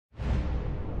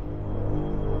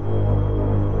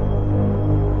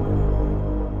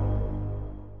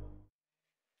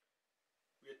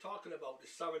talking about the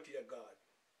sovereignty of God.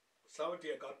 Sovereignty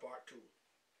of God part 2.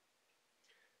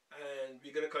 And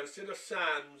we're going to consider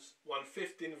Psalms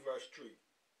 115 verse 3.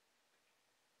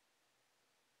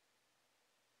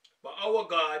 But our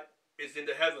God is in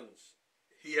the heavens.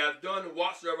 He hath done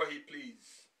whatsoever he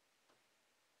please.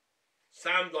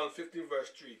 Psalms 115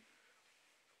 verse 3.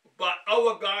 But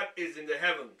our God is in the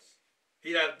heavens.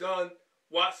 He hath done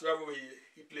whatsoever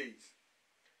he please.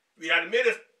 We had made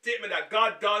a statement that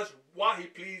God does what he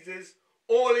pleases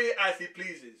only as he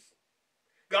pleases.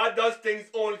 God does things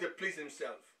only to please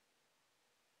himself,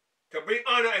 to bring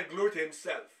honor and glory to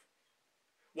himself.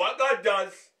 What God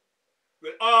does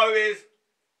will always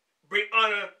bring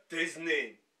honor to his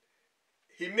name.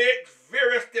 He makes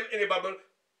various things in the Bible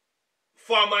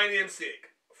for my name's sake.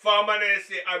 For my name's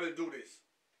sake, I will do this.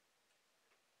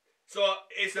 So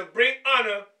it's to bring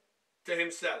honor to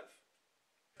himself.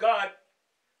 God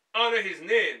honor his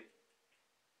name.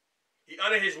 He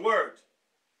honor his word.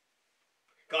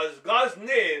 Because God's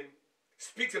name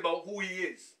speaks about who he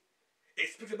is.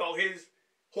 It speaks about his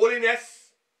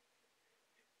holiness,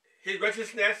 his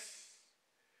righteousness,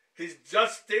 his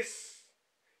justice,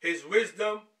 his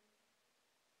wisdom.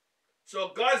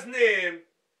 So God's name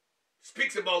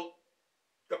speaks about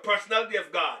the personality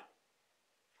of God,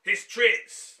 his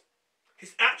traits,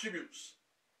 his attributes.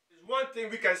 There's one thing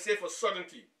we can say for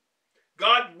certainty.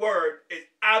 God's word is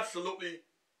absolutely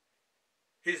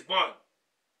his bond.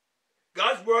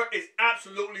 God's word is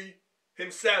absolutely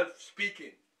himself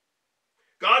speaking.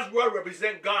 God's word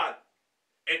represents God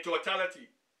in totality.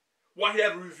 What he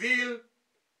has revealed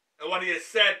and what he has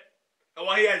said and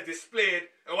what he has displayed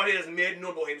and what he has made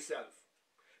known about himself.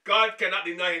 God cannot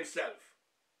deny himself.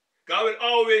 God will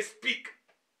always speak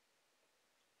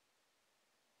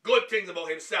good things about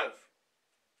himself.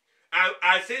 And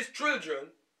as his children,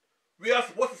 we are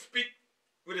supposed to speak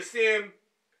with the same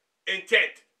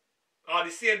intent, or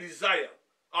the same desire,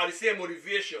 or the same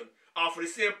motivation, or for the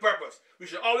same purpose. We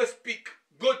should always speak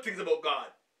good things about God.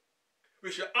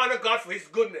 We should honor God for his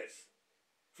goodness,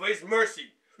 for his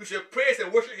mercy. We should praise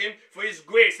and worship him for his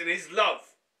grace and his love,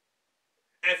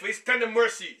 and for his tender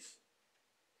mercies.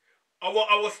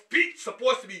 Our speech is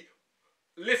supposed to be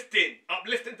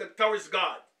uplifting towards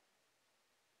God,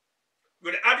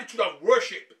 with an attitude of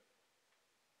worship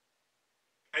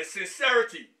and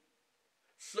sincerity.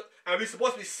 And we're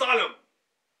supposed to be solemn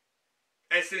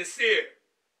and sincere.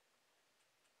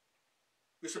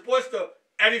 We're supposed to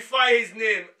edify his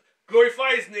name,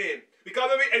 glorify his name. Because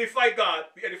when we edify God,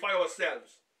 we edify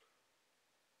ourselves.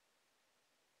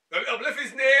 When we uplift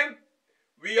his name,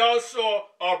 we also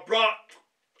are brought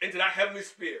into that heavenly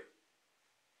sphere.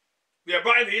 We are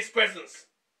brought into his presence.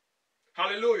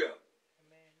 Hallelujah.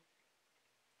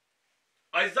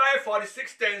 Amen. Isaiah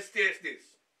 46:10 states this.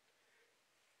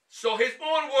 So his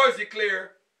own words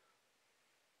declare,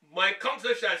 my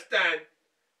counsel shall stand,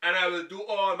 and I will do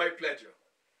all my pleasure.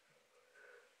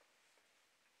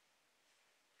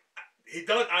 He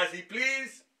does as he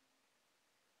please,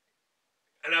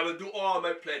 and I will do all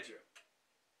my pleasure.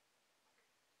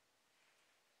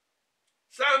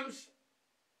 Psalms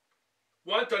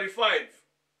 135,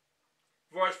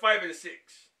 verse 5 and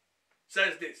 6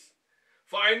 says this.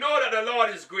 For I know that the Lord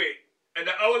is great, and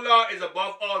that our Lord is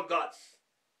above all gods.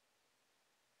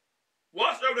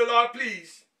 Whatsoever the Lord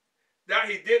pleased, that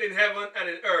he did in heaven and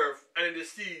in earth and in the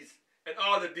seas and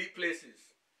all the deep places.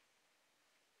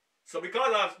 So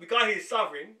because he is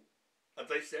sovereign, as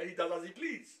I said, he does as he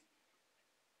please.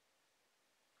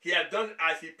 He has done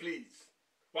as he pleased.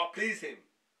 What pleased him.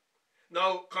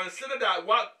 Now consider that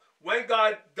when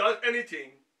God does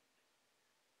anything,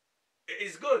 it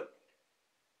is good.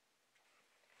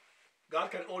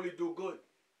 God can only do good.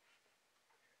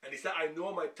 And he said, I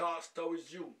know my thoughts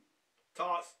towards you.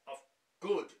 Thoughts of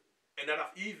good and not of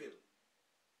evil.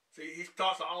 See, his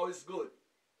thoughts are always good.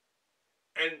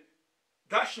 And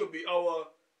that should be our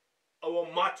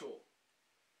motto,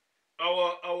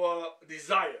 our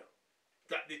desire,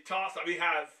 that the thoughts that we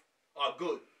have are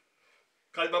good.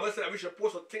 Because the Bible said that we should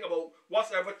supposed to think about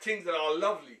whatsoever things that are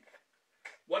lovely,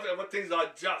 whatsoever things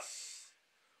are just,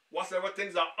 whatsoever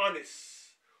things are honest,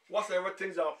 whatsoever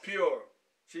things are pure.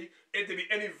 See, if there be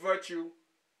any virtue,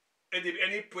 if there be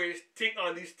any praise, think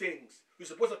on these things. We're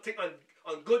supposed to think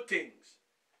on good things.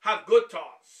 Have good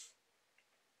thoughts.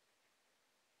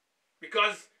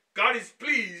 Because God is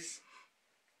pleased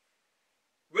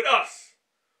with us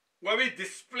when we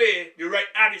display the right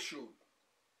attitude,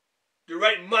 the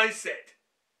right mindset.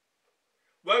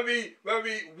 When we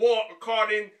walk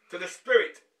according to the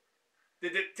Spirit, the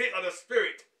dictate of the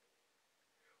Spirit.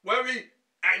 When we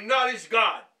acknowledge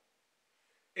God,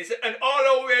 it said, and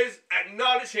always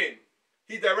acknowledge him.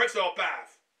 He directs our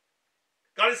path.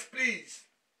 God is pleased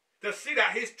to see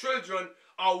that his children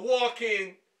are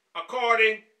walking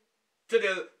according to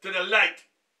the light,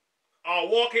 are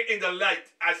walking in the light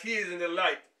as he is in the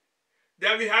light.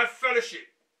 Then we have fellowship.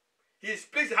 He is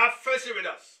pleased to have fellowship with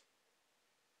us.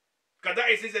 Because that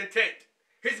is his intent.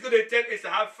 His good intent is to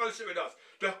have fellowship with us,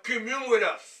 to commune with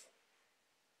us,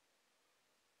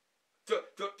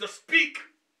 to speak.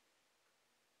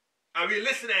 And we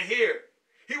listen and hear.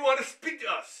 He wants to speak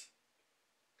to us.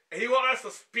 And he wants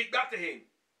us to speak back to him.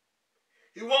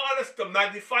 He wants us to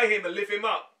magnify him and lift him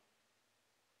up.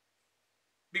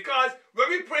 Because when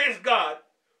we praise God,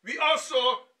 we also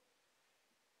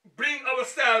bring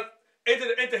ourselves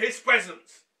into his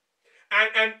presence.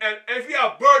 And if we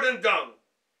are burdened down,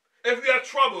 if we are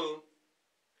troubled,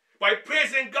 by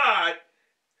praising God,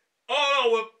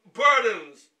 all our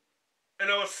burdens and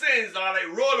our sins are like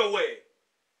rolled away.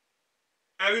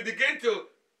 And we begin to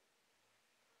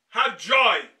have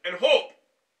joy and hope.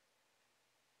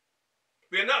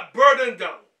 We are not burdened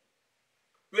down.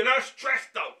 We are not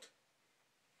stressed out.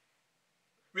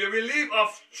 We are relieved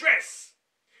of stress.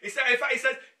 In fact, he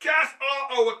says, cast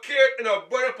all our care and our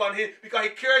burden upon him because he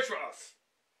cares for us.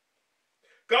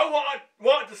 God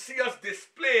wants to see us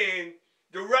displaying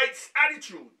the right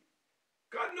attitude.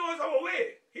 God knows our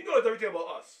way. He knows everything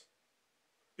about us.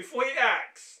 Before he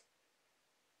acts,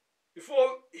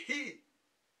 before he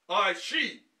or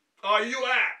she or you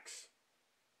acts,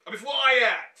 or before I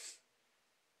act,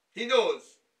 he knows.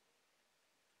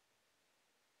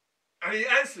 And he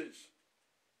answers.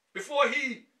 Before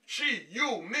he, she,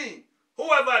 you, me,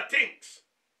 whoever thinks,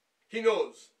 he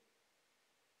knows.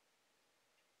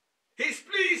 He's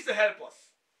pleased to help us.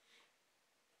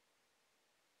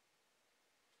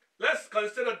 Let's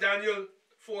consider Daniel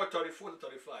 4:34 to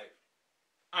 35.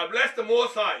 I bless the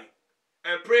Most High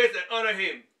and praise and honor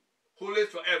him who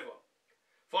lives forever.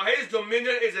 For his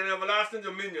dominion is an everlasting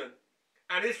dominion,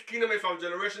 and his kingdom is from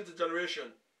generation to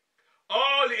generation.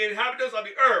 All the inhabitants of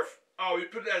the earth are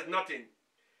reputed as nothing.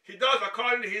 He does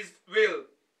according to his will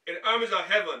in the armies of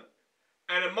heaven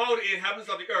and among the inhabitants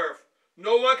of the earth.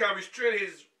 No one can restrain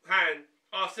his hand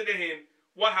or say to him,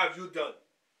 what have you done?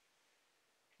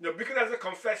 Nebuchadnezzar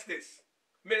confessed this,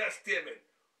 made that statement.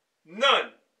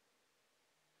 None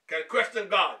can question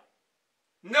God.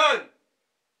 None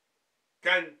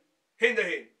can hinder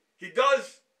him. He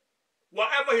does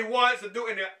whatever he wants to do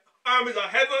in the armies of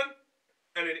heaven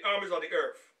and in the armies of the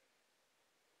earth.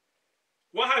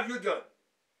 What have you done?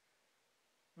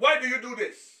 Why do you do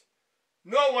this?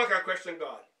 No one can question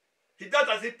God. He does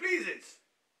as he pleases.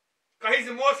 Because he's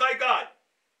the Most High God.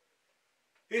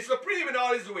 He's supreme in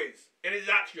all his ways, in his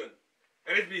action,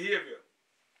 and his behavior.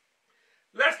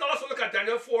 Let's also look at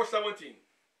Daniel 4:17.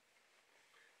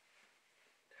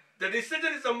 The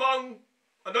decision is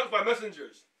announced by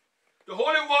messengers. The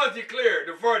Holy Ones declare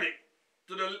the verdict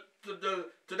to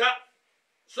that,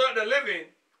 so that the living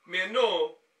may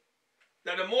know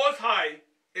that the Most High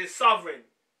is sovereign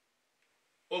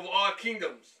over all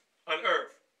kingdoms on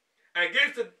earth, and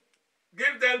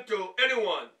give them to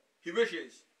anyone he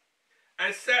wishes,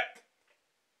 and set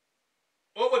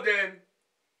over them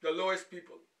the lowest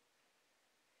people.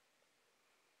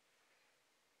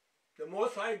 The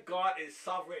Most High God is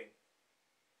sovereign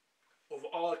over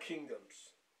all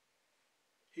kingdoms.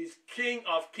 He's King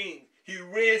of kings. He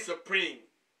reigns supreme.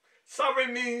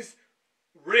 Sovereign means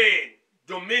reign,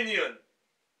 dominion,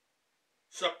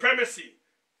 supremacy,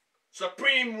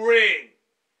 supreme reign,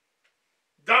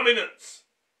 dominance,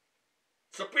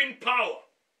 supreme power,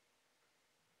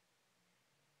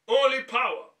 only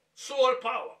power, sole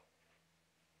power.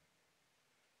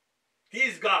 He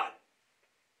is God.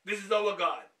 This is our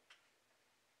God.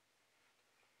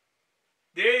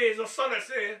 There is a song that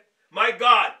says, my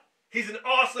God, he's an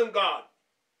awesome God.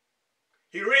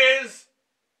 He reigns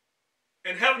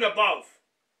in heaven above,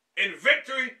 in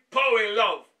victory, power, and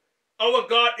love. Our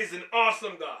God is an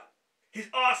awesome God. He's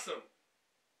awesome.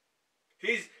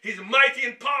 He's mighty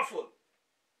and powerful.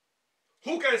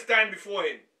 Who can stand before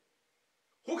him?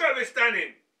 Who can withstand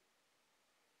him?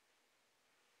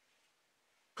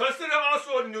 Consider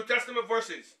also the New Testament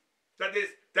verses that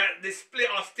display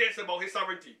or states about his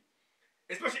sovereignty.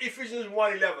 Especially Ephesians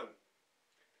 1:11.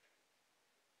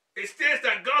 It states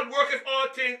that God worketh all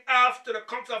things after the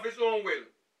counsel of his own will.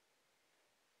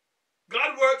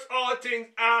 God works all things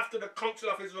after the counsel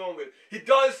of his own will. He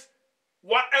does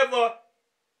whatever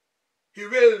he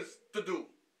wills to do.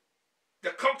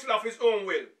 The counsel of his own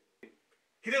will.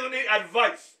 He doesn't need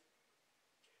advice.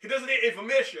 He doesn't need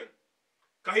information.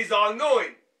 Because he's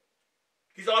all-knowing.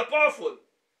 He's all-powerful.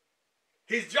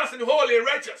 He's just and holy and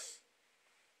righteous.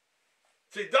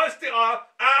 So he does things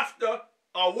after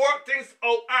or work things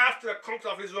out after the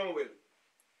counsel of his own will.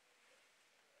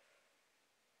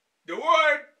 The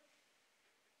word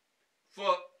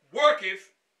for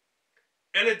worketh,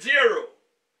 energeo,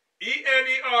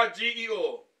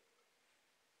 E-N-E-R-G-E-O,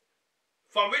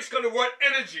 from which comes the word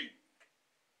energy.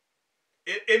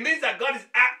 It means that God is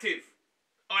active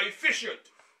or efficient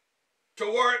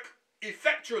to work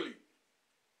effectually.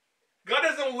 God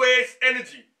doesn't waste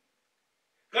energy.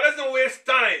 God doesn't waste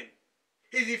time.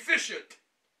 He's efficient.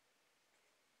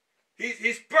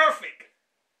 He's perfect.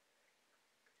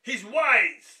 He's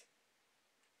wise.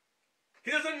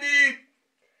 He doesn't need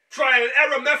trial and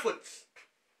error methods.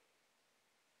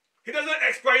 He doesn't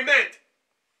experiment.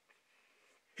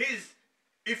 He's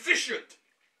efficient.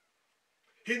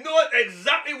 He knows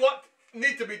exactly what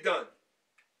needs to be done.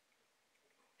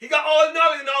 He got all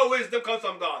knowledge and all wisdom comes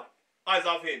from God, as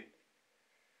of him.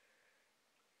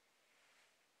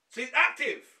 So he's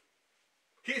active.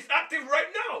 He's active right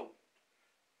now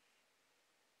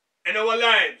in our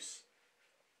lives.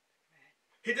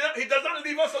 He does not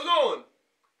leave us alone.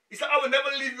 He said, I will never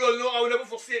leave you alone. I will never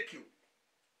forsake you.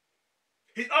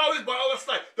 He's always by our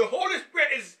side. The Holy Spirit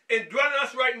is indwelling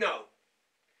us right now.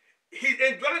 He's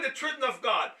indwelling the children of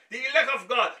God, the elect of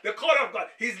God, the call of God.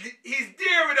 He's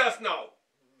there with us now.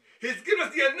 He's given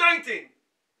us the anointing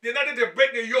to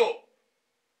break the yoke,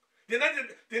 the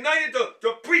anointing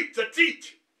to preach, to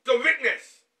teach, to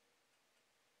witness.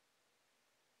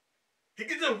 He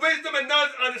gives us wisdom and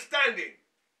knowledge and understanding.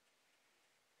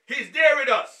 He's there with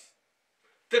us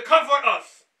to comfort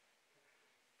us,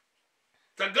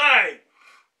 to guide.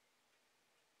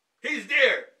 He's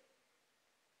there.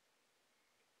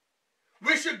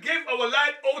 We should give our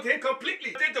life over to him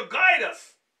completely, to guide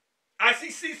us as he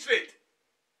sees fit.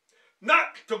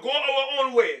 Not to go our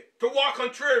own way, to walk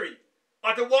contrary,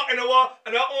 or to walk in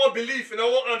our own belief, in our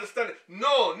own understanding.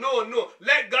 No, no, no.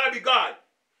 Let God be God.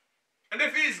 And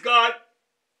if he is God,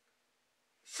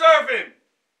 serve him.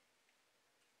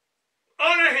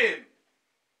 Honor him.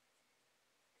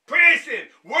 Praise him.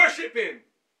 Worship him.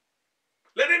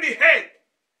 Let him be head.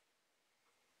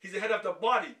 He's the head of the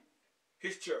body,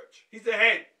 his church. He's the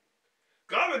head.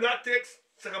 God will not take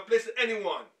second place to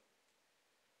anyone.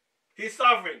 He's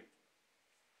sovereign.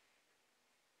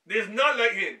 There's none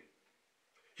like him.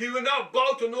 He will not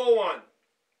bow to no one.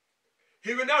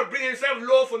 He will not bring himself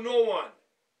low for no one.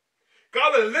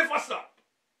 God will lift us up.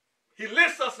 He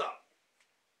lifts us up.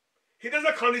 He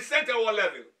doesn't condescend to our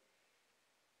level.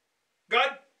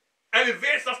 God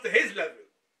elevates us to his level.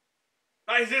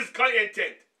 That is his kind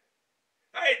intent.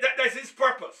 That's his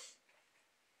purpose.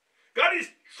 God is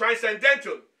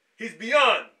transcendental. He's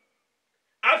beyond.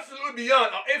 Absolutely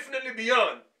beyond, or infinitely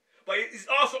beyond. But he's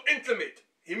also intimate.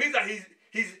 It means that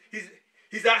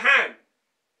he's at hand.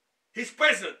 He's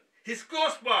present. He's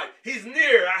close by. He's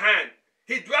near at hand.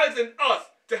 He dwells in us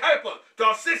to help us, to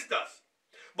assist us.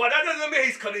 But that doesn't mean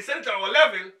he's condescending to our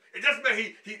level. It just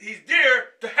means he's there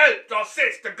to help, to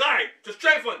assist, to guide, to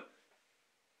strengthen,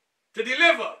 to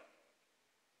deliver.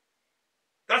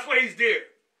 That's why he's there.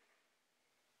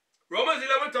 Romans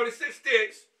 11:36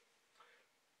 states,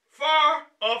 "For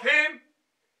of him,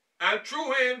 and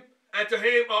through him, and to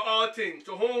him are all things,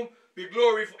 to whom be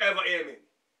glory forever. Amen."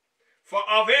 For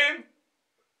of him,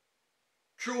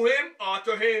 through him, or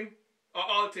to him are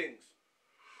all things.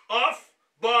 Of,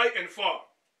 by, and for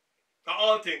are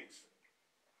all things.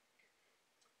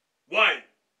 Why?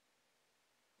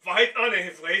 For his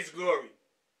honor, for his glory.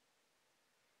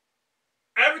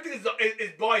 Everything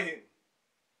is by him,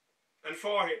 and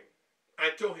for him,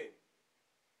 and to him.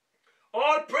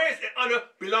 All praise and honor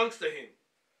belongs to him.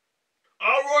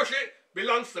 Our worship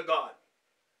belongs to God.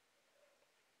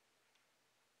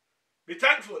 Be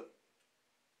thankful.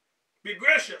 Be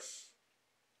gracious.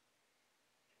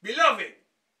 Be loving.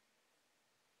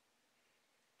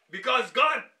 Because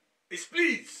God is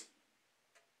pleased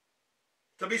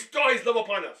to bestow his love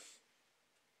upon us.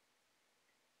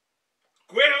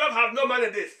 Greater love have no man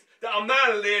than this, that a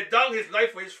man laid down his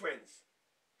life for his friends.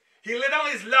 He laid down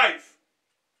his life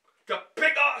to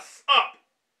pick us up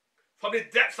from the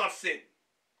depths of sin,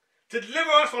 to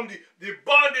deliver us from the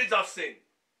bondage of sin,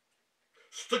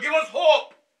 to give us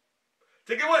hope,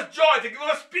 to give us joy, to give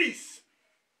us peace,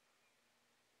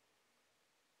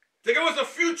 to give us a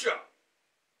future.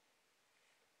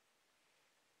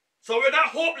 So we're not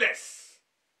hopeless.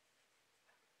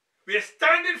 We are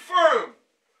standing firm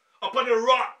upon the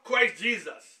rock, Christ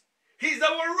Jesus. He's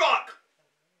our rock.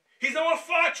 He's our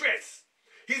fortress.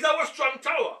 He's our strong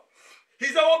tower.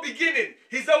 He's our beginning.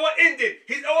 He's our ending.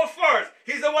 He's our first.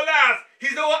 He's our last.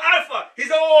 He's our alpha.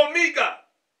 He's our omega.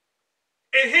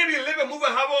 In him we live and move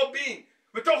and have our being.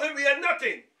 Without him we are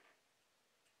nothing.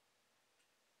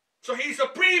 So he's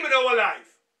supreme in our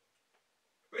life.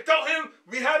 Without him,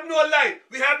 we have no life.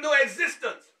 We have no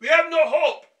existence. We have no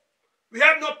hope. We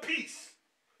have no peace.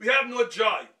 We have no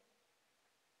joy.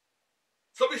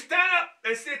 So we stand up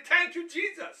and say, thank you,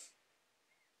 Jesus.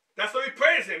 That's why we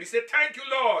praise him. We say, thank you,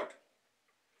 Lord,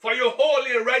 for your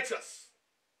holy and righteous.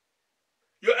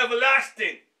 Your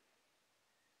everlasting.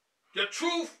 Your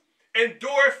truth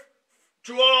endureth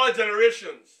to all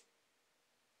generations.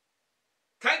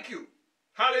 Thank you.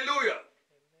 Hallelujah.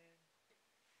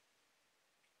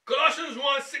 Colossians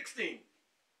 1:16.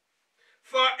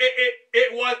 For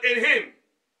it was in him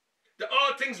that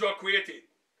all things were created,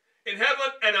 in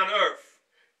heaven and on earth,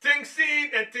 things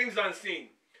seen and things unseen,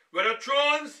 whether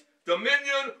thrones,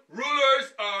 dominion,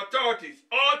 rulers, or authorities.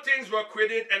 All things were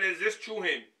created and exist through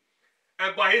him,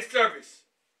 and by his service,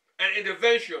 and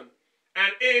intervention,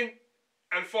 and in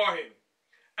and for him.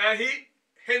 And he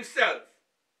himself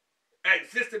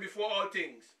existed before all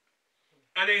things,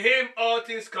 and in him all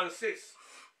things consist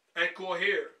and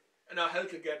cohere and are held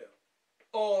together.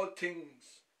 All things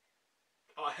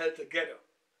are held together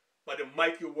by the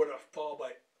mighty word of power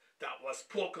that was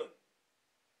spoken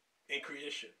in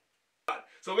creation.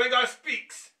 So when God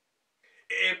speaks,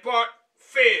 it imparts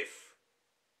faith,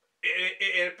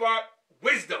 it imparts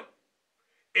wisdom,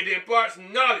 it imparts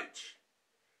knowledge,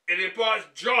 it imparts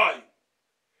joy,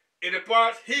 it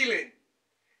imparts healing,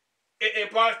 it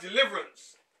imparts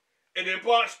deliverance, it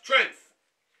imparts strength,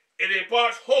 it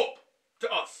imparts hope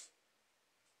to us.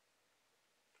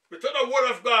 Without the word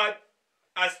of God,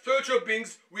 as spiritual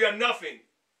beings, we are nothing.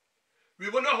 We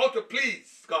will know how to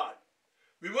please God.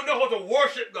 We will know how to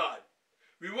worship God.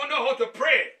 We will know how to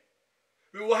pray.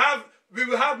 We will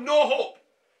have no hope.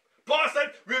 Paul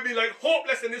said we'll be like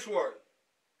hopeless in this world.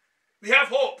 We have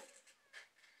hope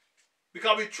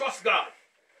because we trust God.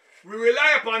 We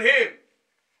rely upon him.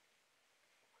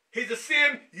 He's the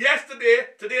same yesterday,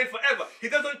 today, and forever. He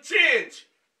doesn't change.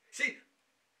 See,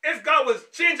 if God was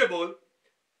changeable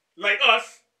like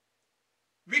us,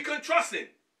 we can trust him.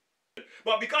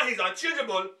 But because he's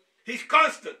unchangeable, he's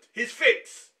constant. He's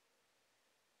fixed.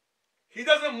 He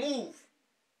doesn't move.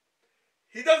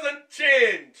 He doesn't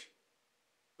change.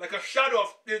 Like a shadow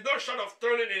of, there's no shadow of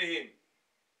turning in him.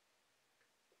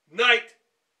 Night,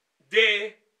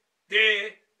 day,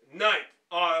 night.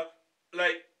 Or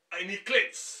like an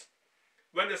eclipse.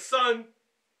 When the sun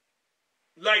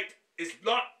light is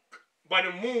blocked by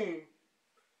the moon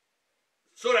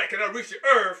so that it cannot reach the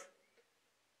earth,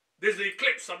 there's an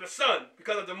eclipse of the sun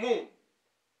because of the moon.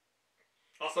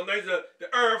 Or sometimes the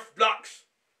earth blocks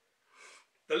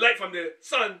the light from the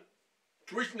sun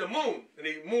to reach the moon, and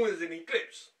the moon is in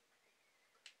eclipse.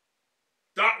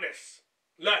 Darkness,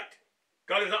 light.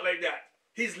 God is not like that.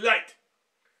 He's light,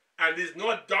 and there's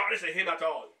no darkness in him at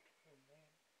all.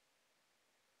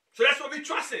 So that's what we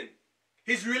trust in.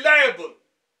 He's reliable.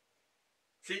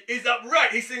 See, he's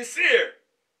upright. He's sincere.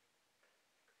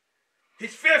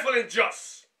 He's faithful and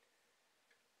just.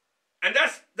 And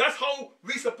that's how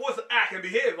we're supposed to act and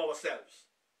behave ourselves.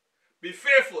 Be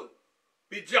faithful.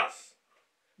 Be just.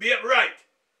 Be upright.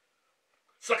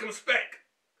 Circumspect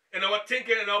in our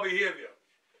thinking and our behavior.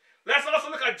 Let's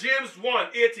also look at James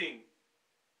 1:18.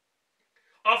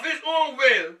 Of his own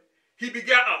will, he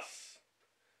begat us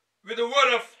with the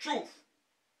word of truth,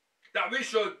 that we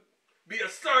should be a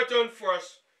certain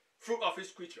first fruit of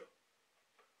his creature.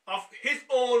 Of his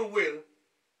own will,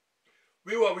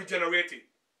 we were regenerated.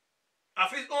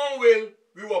 Of his own will,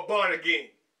 we were born again.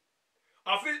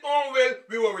 Of his own will,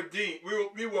 we were redeemed.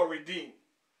 We were redeemed.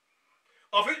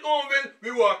 Of his own will,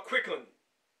 we were quickened.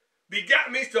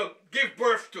 Begat means to give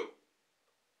birth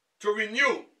to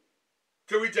renew,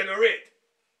 to regenerate,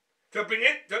 to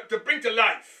bring to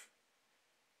life.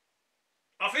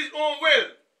 Of his own will,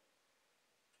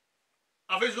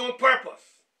 of his own purpose.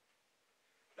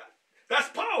 That's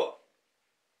power.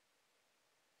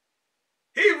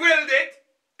 He willed it,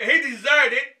 and he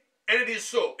desired it, and it is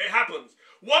so. It happens.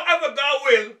 Whatever God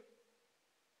will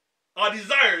or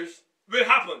desires will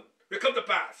happen, will come to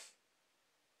pass.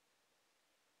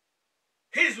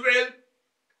 His will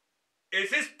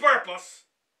is his purpose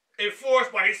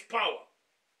enforced by his power.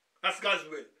 That's God's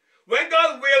will. When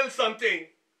God wills something,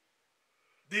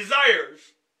 desires,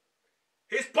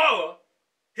 his power,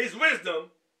 his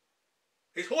wisdom,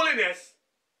 his holiness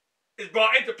is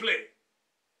brought into play.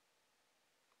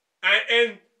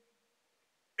 And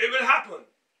it will happen.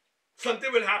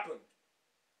 Something will happen.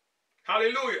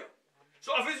 Hallelujah.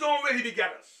 So of his own will he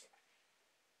begat us.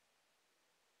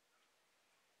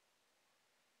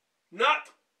 Not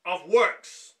of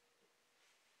works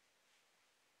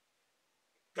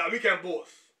that we can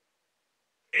boast.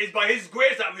 It's by his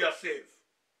grace that we are saved.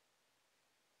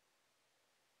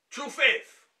 through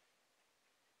faith.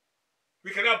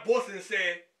 We cannot boast and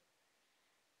say,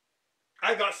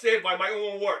 I got saved by my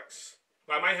own works,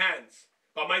 by my hands,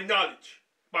 by my knowledge,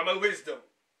 by my wisdom,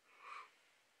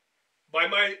 by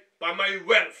my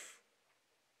wealth.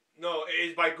 No, it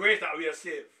is by grace that we are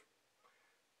saved,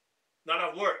 not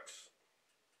of works.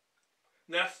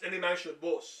 Lest any man should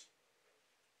boast.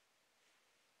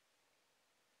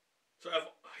 So of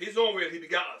his own will he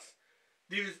begat us.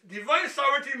 Divine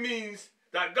sovereignty means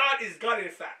that God is God in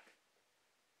fact.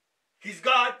 He's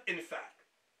God in fact.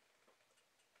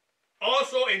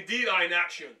 Also in deed or in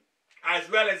action, as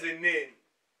well as in name.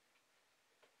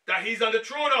 That he's on the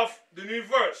throne of the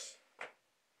universe,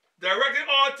 directing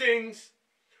all things,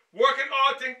 working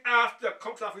all things after the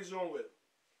comes of his own will.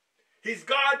 He's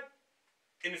God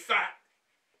in fact.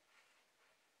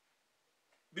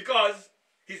 Because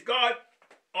he's God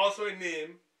also in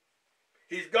name.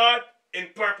 He's God in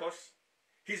purpose.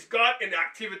 He's God in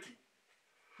activity.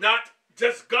 Not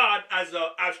just God as an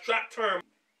abstract term.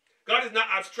 God is not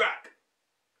abstract.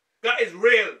 God is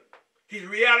real. He's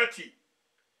reality.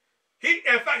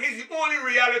 In fact, he's the only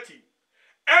reality.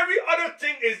 Every other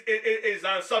thing is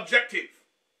subjective.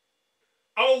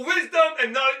 Our wisdom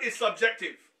and knowledge is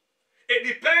subjective. It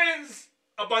depends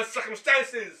upon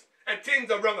circumstances and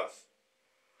things around us.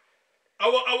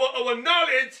 Our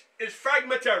knowledge is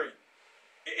fragmentary.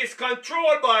 It's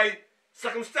controlled by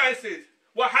circumstances,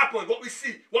 what happens, what we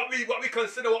see, what we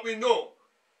consider, what we know.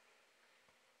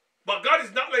 But God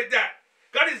is not like that.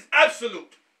 God is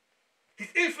absolute. He's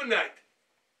infinite.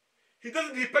 He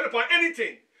doesn't depend upon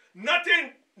anything.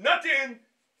 Nothing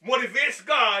motivates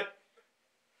God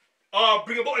or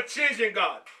bring about a change in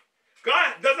God.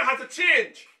 God doesn't have to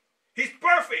change. He's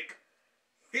perfect.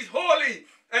 He's holy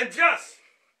and just.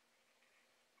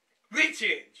 We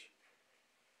change.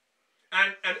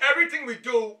 And everything we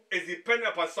do is dependent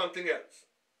upon something else.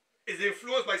 Is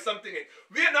influenced by something else.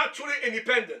 We are not truly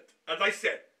independent, as I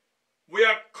said. We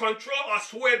are controlled or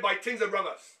swayed by things around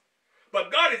us.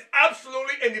 But God is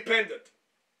absolutely independent.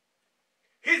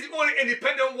 He's the only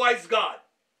independent wise God.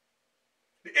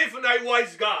 The infinite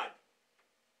wise God.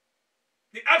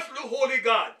 The absolute holy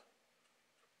God.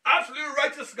 Absolute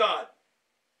righteous God.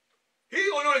 He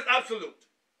alone is absolute.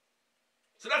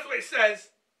 So that's what it says.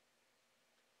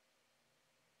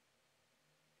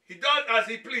 He does as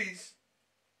he please,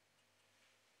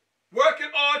 working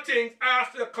all things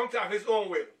after the counsel of his own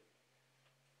will.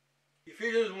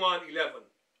 Ephesians 1:11.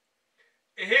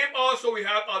 In him also we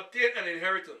have obtained an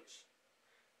inheritance,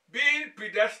 being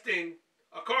predestined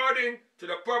according to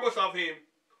the purpose of him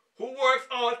who works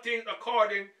all things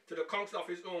according to the counsel of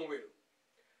his own will,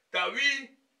 that we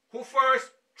who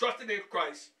first trusted in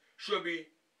Christ should be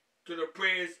to the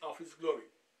praise of his glory.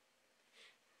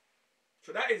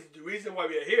 So that is the reason why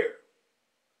we are here.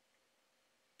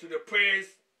 To the praise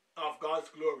of God's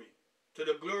glory. To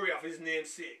the glory of his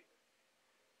name's sake.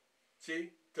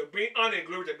 See? To bring honor and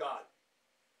glory to God.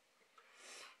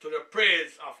 To the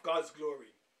praise of God's glory.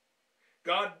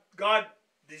 God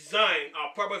designed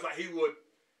our purpose that he would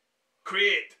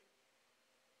create.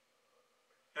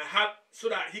 And have, so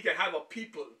that he can have a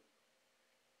people.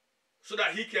 So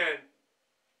that he can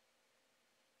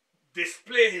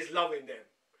display his love in them.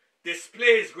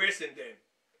 Display his grace in them.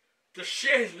 To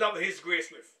share his love and his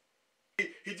grace with.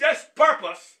 He just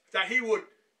purposed that he would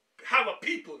have a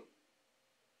people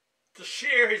to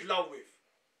share his love with.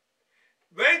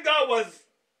 When God was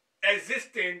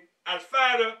existing as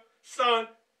Father, Son,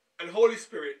 and Holy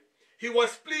Spirit, he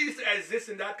was pleased to exist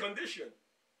in that condition.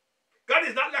 God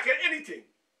is not lacking anything.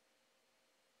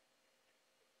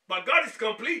 But God is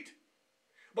complete.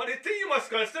 But the thing you must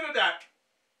consider that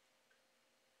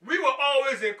we were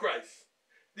always in Christ.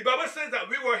 The Bible says that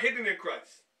we were hidden in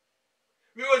Christ.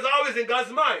 We was always in God's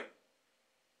mind.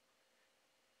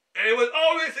 And it was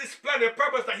always his plan and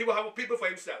purpose that he will have a people for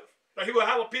himself. That he will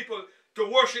have a people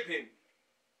to worship him.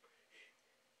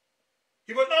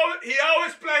 He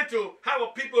always planned to have a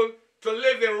people to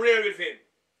live and reign with him.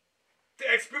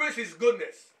 To experience his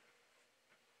goodness.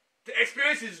 To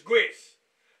experience his grace.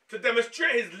 To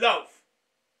demonstrate his love.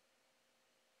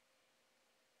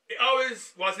 It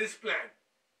always was his plan.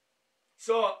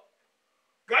 So,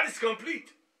 God is complete.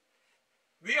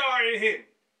 We are in him.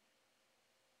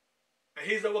 And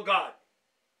he's our God.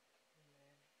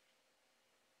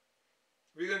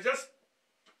 We can just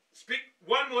speak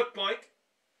one more point.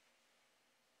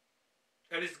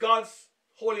 And it's God's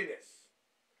holiness.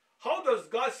 How does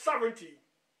God's sovereignty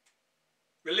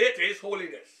relate to his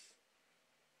holiness?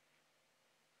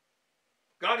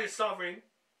 God is sovereign,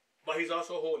 but he's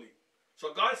also holy.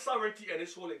 So God's sovereignty and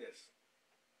his holiness.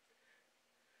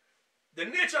 The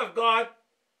nature of God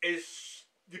is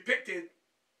depicted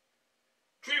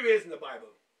three ways in the Bible.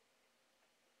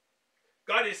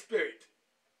 God is spirit.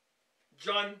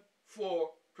 John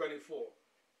 4:24.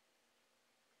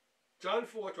 John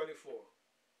 4:24.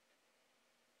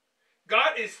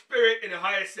 God is spirit in the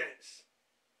highest sense.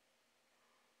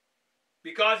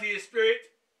 Because he is spirit,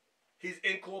 he's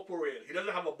incorporeal. He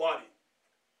doesn't have a body.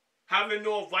 Having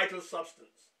no vital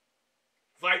substance.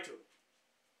 Vital.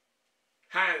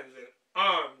 Hands and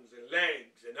arms and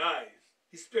legs and eyes.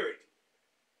 He's spirit.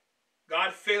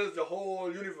 God fills the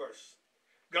whole universe.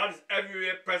 God is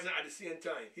everywhere present at the same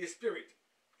time. He is spirit.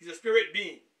 He's a spirit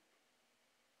being.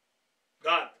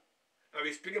 God. And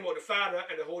we're speaking about the Father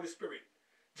and the Holy Spirit.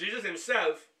 Jesus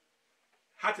himself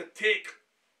had to take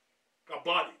a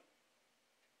body.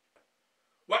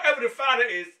 Whatever the Father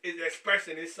is expressed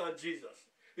in his Son Jesus.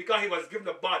 Because he was given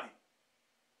a body.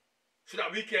 So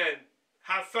that we can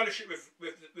have fellowship with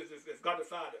God the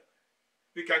Father.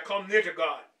 We can come near to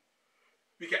God.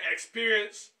 We can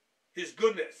experience his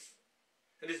goodness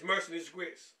and his mercy and his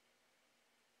grace.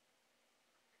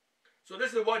 So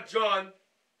this is what John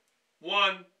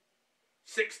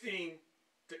 1:16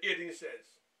 to 18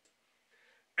 says.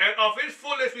 And of his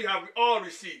fullness we have all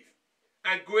received,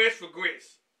 and grace for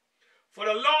grace. For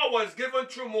the law was given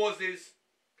through Moses,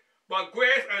 but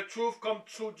grace and truth come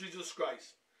through Jesus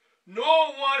Christ.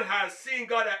 No one has seen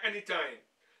God at any time.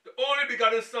 The only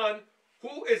begotten Son,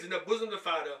 who is in the bosom of the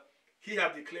Father, he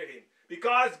have declared him.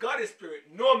 Because God is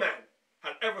spirit, no man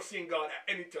has ever seen God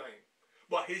at any time.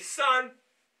 But his Son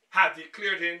have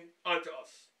declared him unto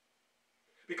us.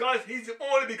 Because he's the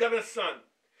only begotten Son.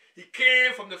 He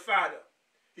came from the Father.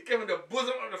 He came from the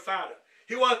bosom of the Father.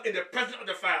 He was in the presence of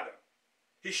the Father.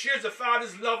 He shares the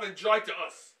Father's love and joy to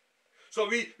us. So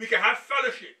we can have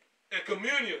fellowship and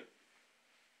communion.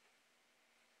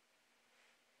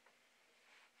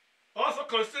 Also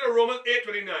consider Romans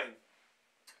 8:29.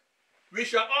 We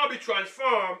shall all be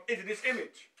transformed into this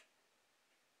image,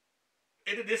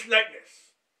 into this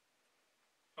likeness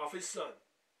of his Son.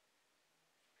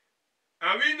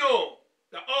 And we know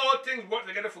that all things work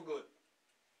together for good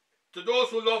to those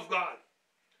who love God,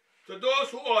 to those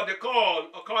who are the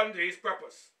called according to his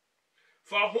purpose.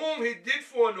 For whom he did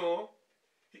foreknow,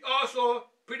 he also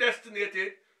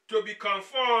predestinated to be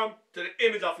conformed to the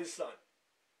image of his Son,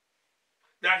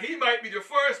 that he might be the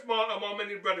firstborn among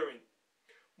many brethren.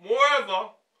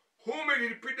 Moreover, whom he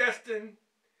did predestine,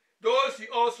 those he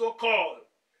also called.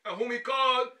 And whom he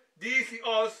called, these he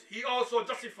also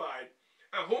justified.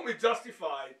 And whom he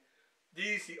justified,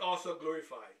 these he also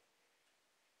glorified.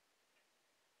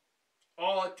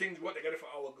 All things work together for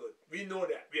our good. We know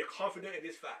that. We are confident in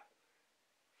this fact.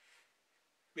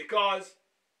 Because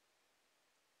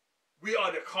we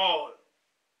are the called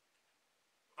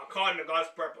according to God's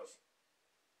purpose.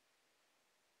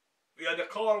 We are the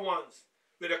called ones.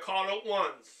 We're the called out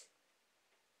ones.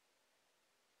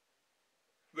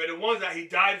 We're the ones that he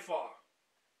died for.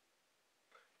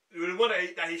 We're the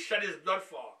ones that he shed his blood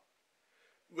for.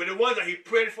 We're the ones that he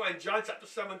prayed for in John chapter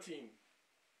 17.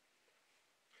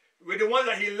 We're the ones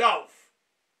that he loved.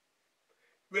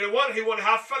 We're the ones he want to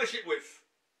have fellowship with.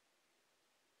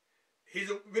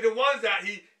 We're the ones that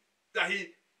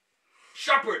he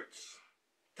shepherds.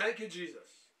 Thank you,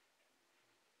 Jesus.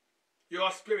 You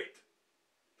are spirit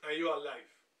and you are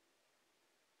life.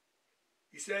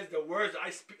 He says, the words I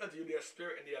speak unto you, they are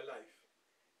spirit and they are life.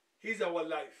 He's our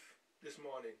life this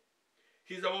morning.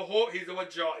 He's our hope. He's our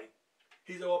joy.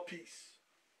 He's our peace.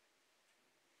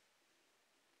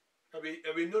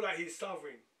 And we know that he's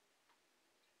sovereign.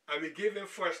 And we give him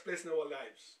first place in our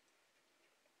lives.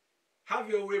 Have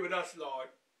your way with us, Lord.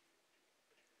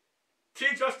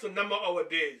 Teach us to number our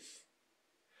days,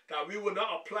 that we will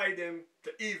not apply them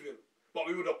to evil, but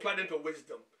we would apply them to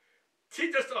wisdom.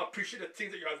 Teach us to appreciate the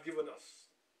things that you have given us.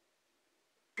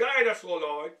 Guide us, O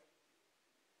Lord.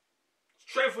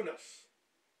 Strengthen us.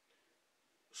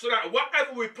 So that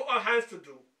whatever we put our hands to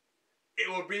do, it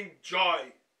will bring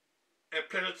joy and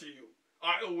pleasure to you, or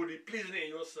it will be pleasing in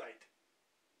your sight.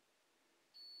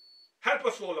 Help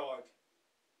us, O Lord,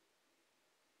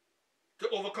 to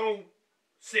overcome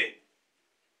sin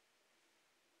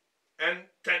and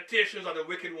temptations of the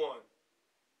wicked one.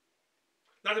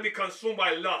 Not to be consumed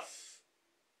by lust,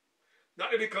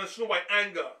 not to be consumed by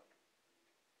anger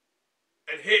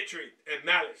and hatred and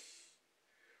malice,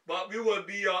 but we will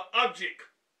be your object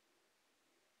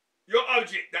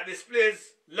that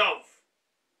displays love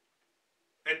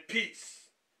and peace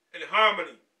and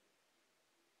harmony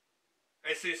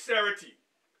and sincerity.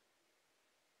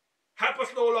 Help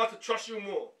us, Lord, to trust you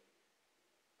more,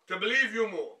 to believe you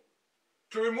more,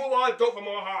 to remove all doubt from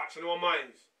our hearts and our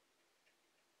minds,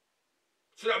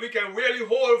 so that we can really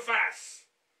hold fast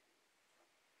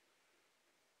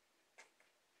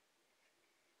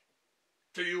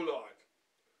to you, Lord.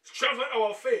 Strengthen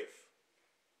our faith.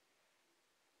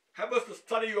 Help us to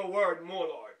study your word more,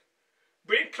 Lord.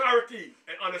 Bring clarity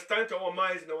and understanding to our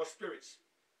minds and our spirits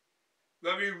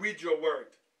when we read your word.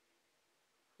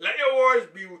 Let your words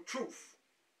be truth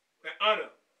and honor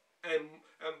and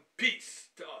peace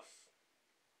to us.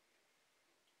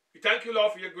 We thank you,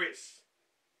 Lord, for your grace.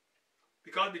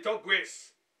 Because without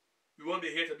grace, we won't be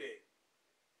here today.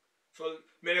 So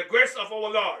may the grace of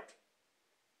our Lord,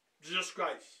 Jesus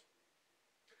Christ,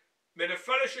 may the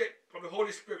fellowship of the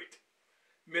Holy Spirit,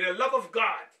 may the love of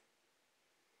God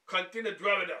continue to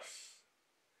dwell with us,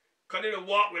 continue to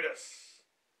walk with us,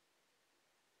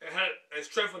 and help and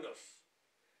strengthen us.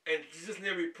 In Jesus'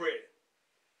 name we pray.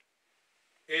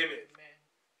 Amen.